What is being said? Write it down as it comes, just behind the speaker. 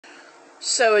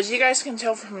So, as you guys can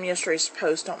tell from yesterday's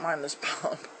post, don't mind this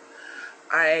bump.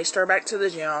 I started back to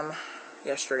the gym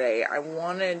yesterday. I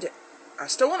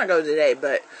still want to go today,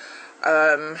 but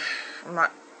I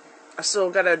still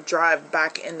got to drive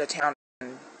back into town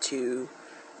to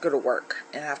go to work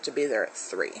and have to be there at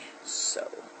 3. So,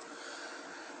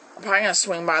 I'm probably going to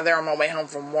swing by there on my way home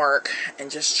from work and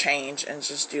just change and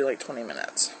just do like 20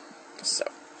 minutes. So,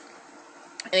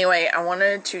 anyway, I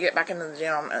wanted to get back into the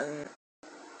gym and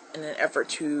in an effort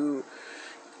to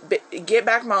get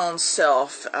back my own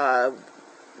self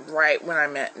right when I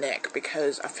met Nick,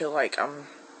 because I feel like I'm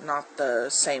not the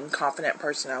same confident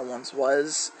person I once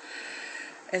was.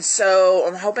 And so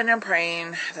I'm hoping and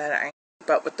praying that I can keep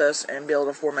up with this and be able to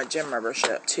afford my gym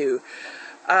membership too.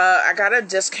 I got a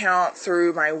discount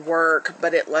through my work,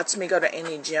 but it lets me go to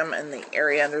any gym in the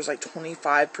area, and there's like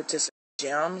 25 participant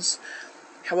gyms.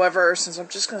 However, since I'm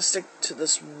just going to stick to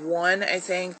this one, I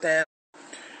think, then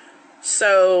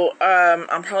so,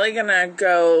 I'm probably gonna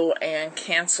go and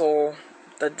cancel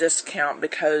the discount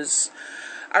because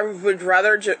I would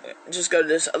rather just go to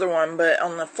this other one, but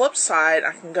on the flip side,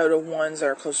 I can go to ones that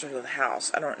are closer to the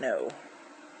house. I don't know.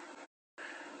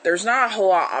 There's not a whole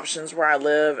lot of options where I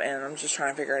live, and I'm just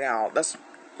trying to figure it out. That's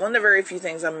one of the very few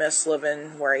things I miss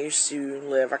living where I used to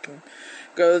live. I can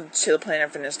go to the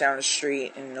Planet Fitness down the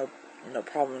street, and no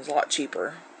problem. It's a lot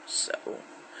cheaper. So,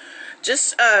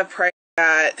 just, pray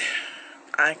that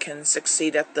I can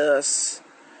succeed at this.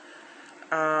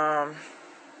 And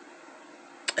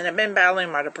I've been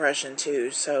battling my depression too,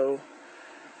 so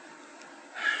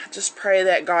just pray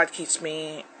that God keeps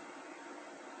me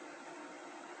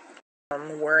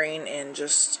worrying, and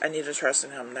I need to trust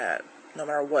in Him that no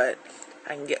matter what,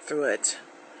 I can get through it.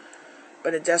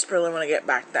 But I desperately want to get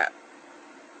back that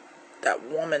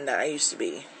woman that I used to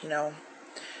be, you know.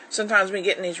 Sometimes we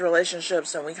get in these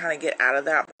relationships and we kind of get out of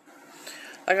that.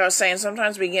 Like I was saying,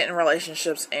 sometimes we get in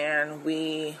relationships and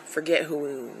we forget who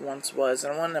we once was,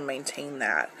 and I want to maintain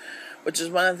that, which is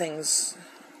one of the things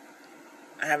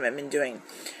I haven't been doing.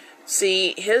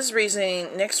 See,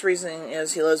 Nick's reasoning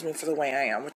is he loves me for the way I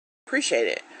am, which I appreciate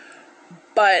it,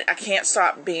 but I can't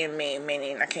stop being me,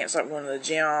 meaning I can't stop going to the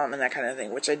gym and that kind of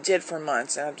thing, which I did for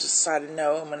months, and I've just decided,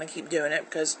 no, I'm going to keep doing it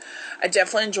because I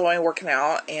definitely enjoy working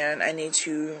out, and I need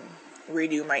to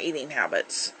redo my eating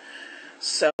habits.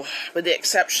 So, with the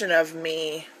exception of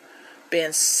me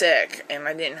being sick and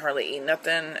I didn't hardly eat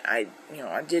nothing, I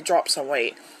did drop some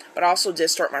weight, but I also did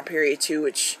start my period too,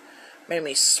 which made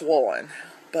me swollen.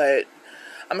 But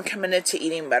I'm committed to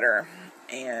eating better,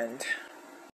 and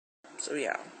so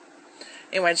yeah.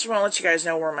 Anyway, I just want to let you guys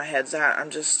know where my head's at.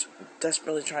 I'm just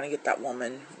desperately trying to get that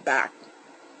woman back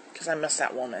because I miss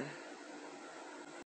that woman.